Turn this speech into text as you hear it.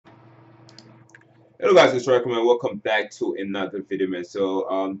Hello guys, it's Rock, man. Welcome back to another video, man.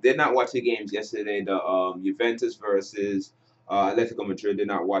 So, did not watch the games yesterday. The Juventus versus Atletico Madrid. Did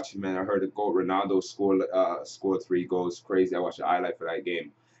not watch it, man. I heard the goal. Ronaldo scored 3 goals. Crazy. I watched the highlight for that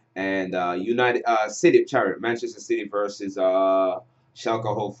game. And United City, sorry, Manchester City versus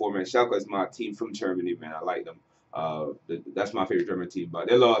Schalke 04, man. Schalke is my team from Germany, man. I like them. That's my favorite German team. But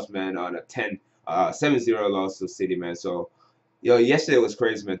they lost, man, on a 7-0 loss to City, man. So. Yo, yesterday was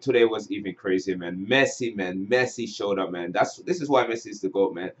crazy, man. Today was even crazier, man. Messi, man. Messi showed up, man. This is why Messi is the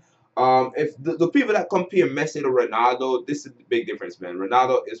GOAT, man. If the people that compare Messi to Ronaldo, this is the big difference, man.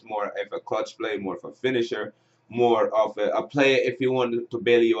 Ronaldo is more of a clutch player, more of a finisher, more of a player. If you want to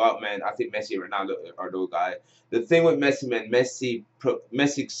bail you out, man, I think Messi and Ronaldo are those guys. The thing with Messi, man,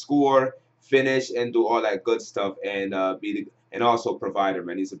 Messi score, finish, and do all that good stuff, and and also provider,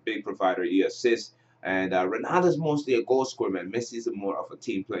 man. He's a big provider. He assists. And Ronaldo's mostly a goal scorer, man. Messi's more of a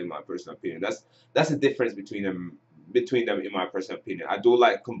team player, in my personal opinion. That's the difference between them, in my personal opinion. I do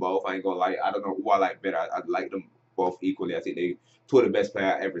like them both. I ain't gonna lie. I don't know who I like better. I like them both equally. I think they two of the best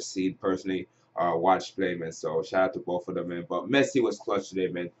players I ever seen personally. Watch play, man. So shout out to both of them, man. But Messi was clutch today,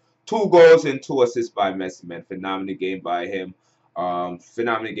 man. 2 goals and 2 assists by Messi, man. Phenomenal game by him.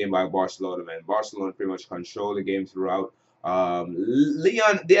 Phenomenal game by Barcelona, man. Barcelona pretty much controlled the game throughout.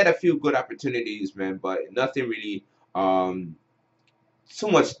 Leon, they had a few good opportunities, man, but nothing really um,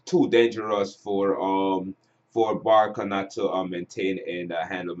 too dangerous for Barca not to maintain and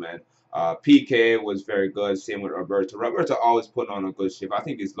handle, man. PK was very good. Same with Roberto. Roberto always putting on a good shift. I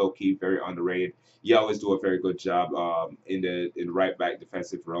think he's low key very underrated. He always do a very good job in the right back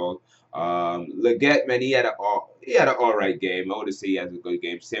defensive role. Leggett, man, he had an all right game. I would say he has a good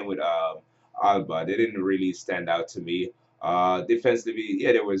game. Same with Alba. They didn't really stand out to me. Defensively, yeah,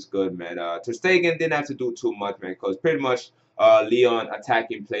 it was good, man. Ter Stegen didn't have to do too much, man, because pretty much Leon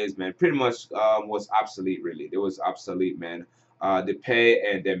attacking plays, man, pretty much was obsolete, really. It was obsolete, man. Depay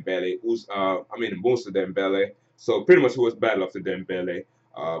and Dembele, Musa Dembele. So pretty much it was battle of the Dembele.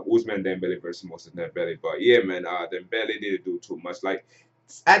 Usman Dembele versus Musa Dembele. But yeah, man, Dembele didn't do too much. Like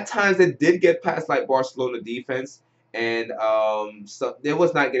at times they did get past like Barcelona defense, and so they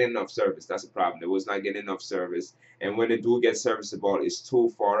was not getting enough service. That's the problem. They was not getting enough service, and when they do get service, the ball is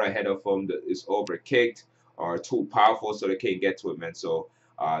too far ahead of them. It's overkicked or too powerful, so they can't get to it, man. So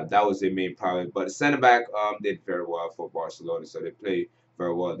that was their main problem. But the center back did very well for Barcelona, so they played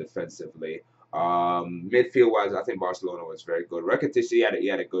very well defensively. Midfield wise, I think Barcelona was very good. Rakitic, he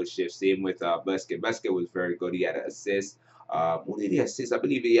had a good shift. Same with Busquets. Busquets was very good. He had an assist. Who did he assist? I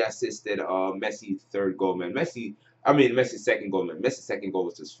believe he assisted Messi's third goal, man. Messi's second goal, man. Messi's second goal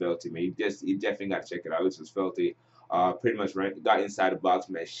was just filthy, man. He definitely got to check it out. It was just filthy. Pretty much got inside the box,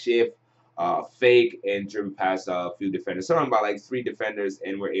 man. Shift, fake, and driven past a few defenders. Something about like 3 defenders,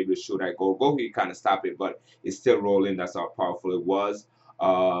 and we're able to shoot that goal. Goalkeeper kind of stopped it, but it's still rolling. That's how powerful it was.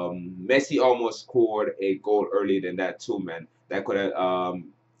 Messi almost scored a goal earlier than that too, man. That could have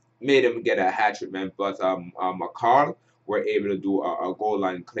made him get a hat trick, man. But McCarl were able to do a goal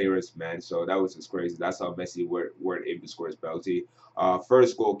line clearance, man. So that was just crazy. That's how Messi weren't able to score his penalty.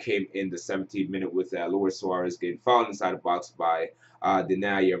 First goal came in the 17th minute with Luis Suarez getting fouled inside the box by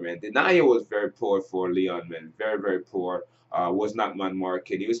Denayer, man. Denayer was very poor for Leon, man. Very, very poor. Was not man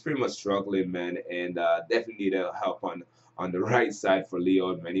marking. He was pretty much struggling, man, and definitely needed help on the right side for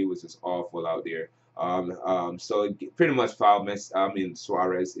Leon, man. He was just awful out there. So pretty much fouled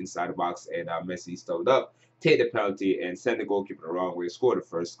Suarez inside the box, and Messi stood up, take the penalty, and send the goalkeeper the wrong way. Scored the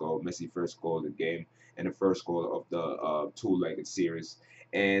first goal, Messi first goal of the game, and the first goal of the two-legged series.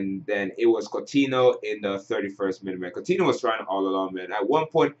 And then it was Coutinho in the 31st minute, man. Coutinho was trying all along, man. At one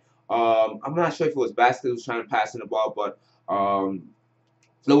point, I'm not sure if it was Vasquez who was trying to pass in the ball, but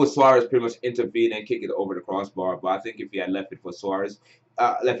Luis Suarez pretty much intervened and kicked it over the crossbar. But I think if he had left it for Suarez,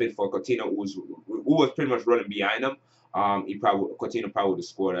 left it for Coutinho, who was pretty much running behind him, Coutinho probably would have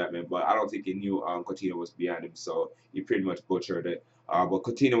scored that, man. But I don't think he knew Coutinho was behind him, so he pretty much butchered it. But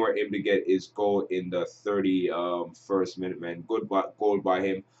Coutinho were able to get his goal in the 31st minute, man. Good goal by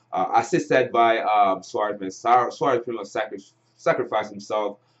him. Assisted by Suarez, man. Suarez pretty much sacrificed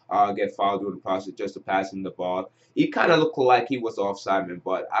himself, get fouled during the process just to pass him the ball. He kind of looked like he was offside, man,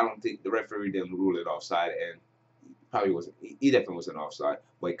 but I don't think the referee didn't rule it offside, and probably wasn't. He definitely wasn't offside,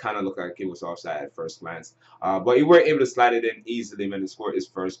 but it kind of looked like he was offside at first glance. But he were able to slide it in easily, man, and score his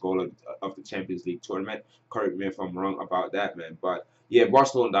first goal of the Champions League tournament. Correct me if I'm wrong about that, man. But yeah,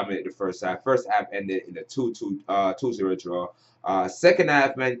 Barcelona dominated the first half. First half ended in a 2-0 draw. Second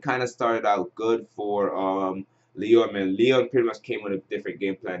half, man, kind of started out good for Leon, man. Leon pretty much came with a different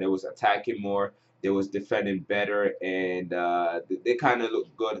game plan. They was attacking more. They was defending better, and they kind of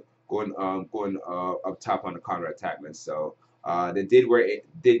looked good going up top on the counter attack, man. So they did where it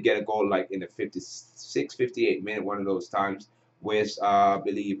did get a goal like in the 56, 58 minute, one of those times, which I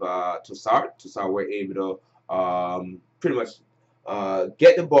believe Toussaint were able to pretty much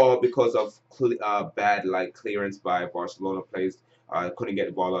get the ball because of bad like clearance by Barcelona players. Couldn't get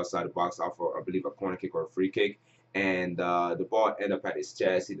the ball outside the box off for I believe a corner kick or a free kick, and the ball ended up at his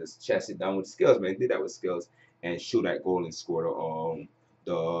chest. He just chested down with skills, man. He did that with skills and shoot that goal and score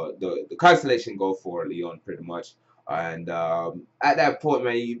the consolation goal for Lyon pretty much. And at that point,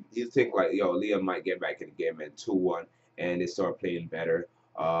 man, you think like, yo, Lyon might get back in the game and 2-1, and they start playing better.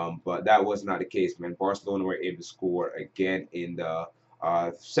 But that was not the case, man. Barcelona were able to score again in the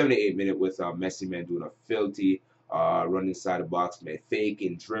 78 minute with Messi, man, doing a filthy run inside the box, man,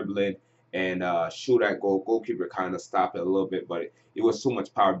 faking, dribbling, and shoot that goal. Goalkeeper kind of stopped it a little bit, but it was so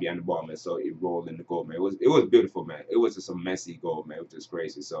much power behind the ball, man. So it rolled in the goal, man. It was beautiful, man. It was just a messy goal, man, which is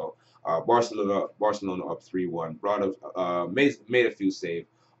crazy. So Barcelona up 3-1. Brought up made a few saves.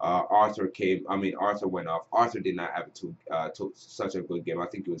 Arthur went off. Arthur did not have such a good game. I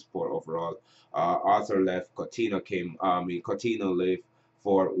think it was poor overall. Arthur left. Coutinho left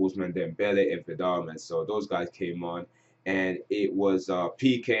for Ousmane Dembele and Vidal, man. So those guys came on, and it was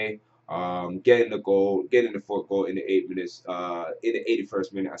PK getting the fourth goal in the 8 minutes, in the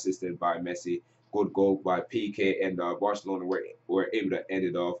 81st minute, assisted by Messi. Good goal by PK, and Barcelona were able to end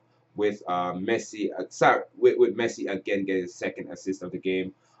it off with with Messi again getting the second assist of the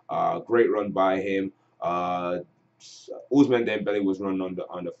game. Great run by him. Ousmane Dembele was running on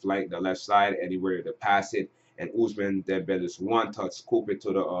the flank, the left side, and he were able to pass it. And Ousmane Dembele's one touch scoop it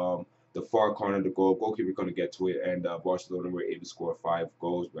to the far corner of the goal. Goalkeeper going to get to it, and Barcelona were able to score 5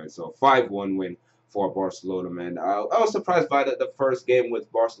 goals, man. So 5-1 win for Barcelona, man. I was surprised by the first game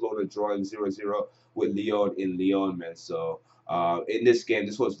with Barcelona drawing 0-0 with Lyon in Lyon, man. So in this game,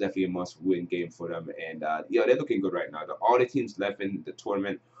 this was definitely a must-win game for them, and yeah, they're looking good right now. All the teams left in the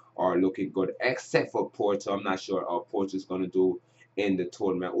tournament are looking good, except for Porto. I'm not sure how Porto is going to do in the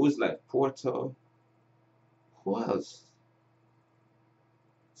tournament. Who's left? Porto. Who else?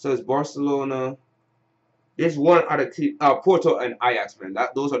 So it's Barcelona. There's one other team, Porto and Ajax, man.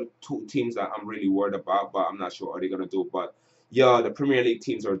 Those are the two teams that I'm really worried about, but I'm not sure what they're gonna do. But yeah, the Premier League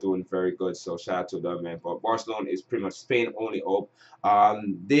teams are doing very good, so shout out to them, man. But Barcelona is pretty much Spain only up.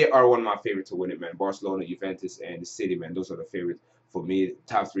 They are one of my favorites to win it, man. Barcelona, Juventus, and the City, man. Those are the favorites for me.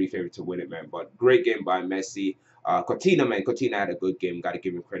 Top three favorite to win it, man. But great game by Messi. Coutinho, man. Coutinho had a good game. Got to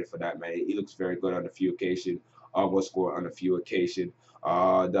give him credit for that, man. He looks very good on a few occasions. Almost scored on a few occasions.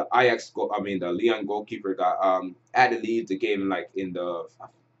 The Lyon goalkeeper got had to leave the game like in the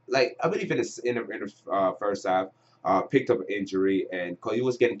like I believe in the first half. Picked up an injury and because he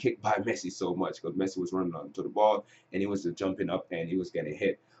was getting kicked by Messi so much because Messi was running onto the ball and he was jumping up and he was getting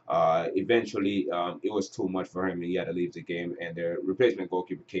hit. Eventually, it was too much for him. He had to leave the game, and the replacement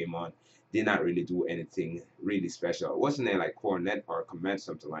goalkeeper came on. Did not really do anything really special. It wasn't there like Cornet or Comet,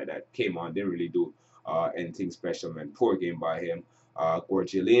 something like that. Came on, didn't really do anything special, man. Poor game by him.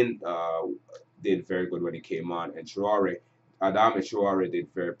 Gorgilin did very good when he came on, and Adama Traore did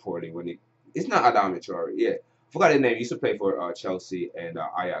very poorly when he. It's not Adama Traore, yeah. Forgot his name. He used to play for Chelsea and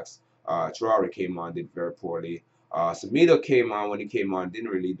Ajax. Traore came on, did very poorly. Semedo came on when he came on, didn't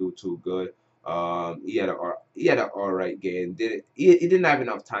really do too good. He had an all right game. He didn't have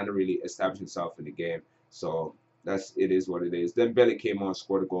enough time to really establish himself in the game. So it is what it is. Then Belly came on,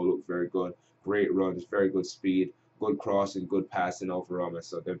 scored a goal, looked very good. Great runs, very good speed, good crossing, good passing overall, man.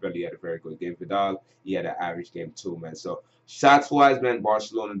 So Belly had a very good game. Vidal, he had an average game too, man. So shots wise, man,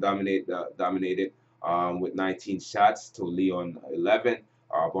 Barcelona dominated with 19 shots to Lyon 11.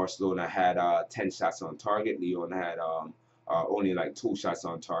 Barcelona had 10 shots on target. Lyon had only like 2 shots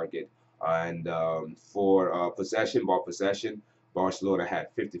on target. And for ball possession, Barcelona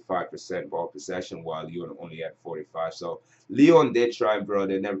had 55% ball possession, while Lyon only had 45. So Lyon did try, bro.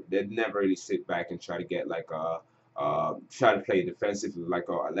 They never really sit back and try to get like try to play defensively like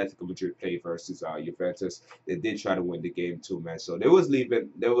Atletico Madrid played versus Juventus. They did try to win the game too, man. So they was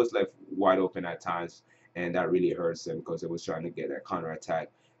left wide open at times, and that really hurts them because they was trying to get that counter attack,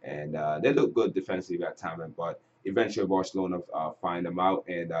 and they looked good defensively at time, but eventually Barcelona find them out,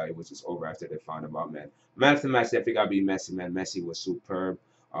 and it was just over after they found them out, man. Man of the match, I think I'll be Messi, man. Messi was superb.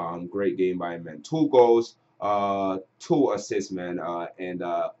 Great game by him, man. 2 goals, 2 assists, man, and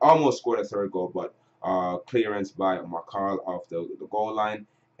almost scored a third goal, but clearance by Marcal off the goal line.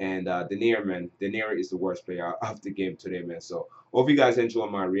 And Denier, man. Denier is the worst player of the game today, man. So hope you guys enjoy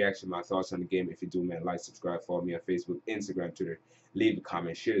my reaction, my thoughts on the game. If you do, man, like, subscribe, follow me on Facebook, Instagram, Twitter. Leave a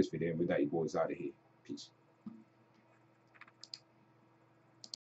comment, share this video, and with that, you boys out of here. Peace.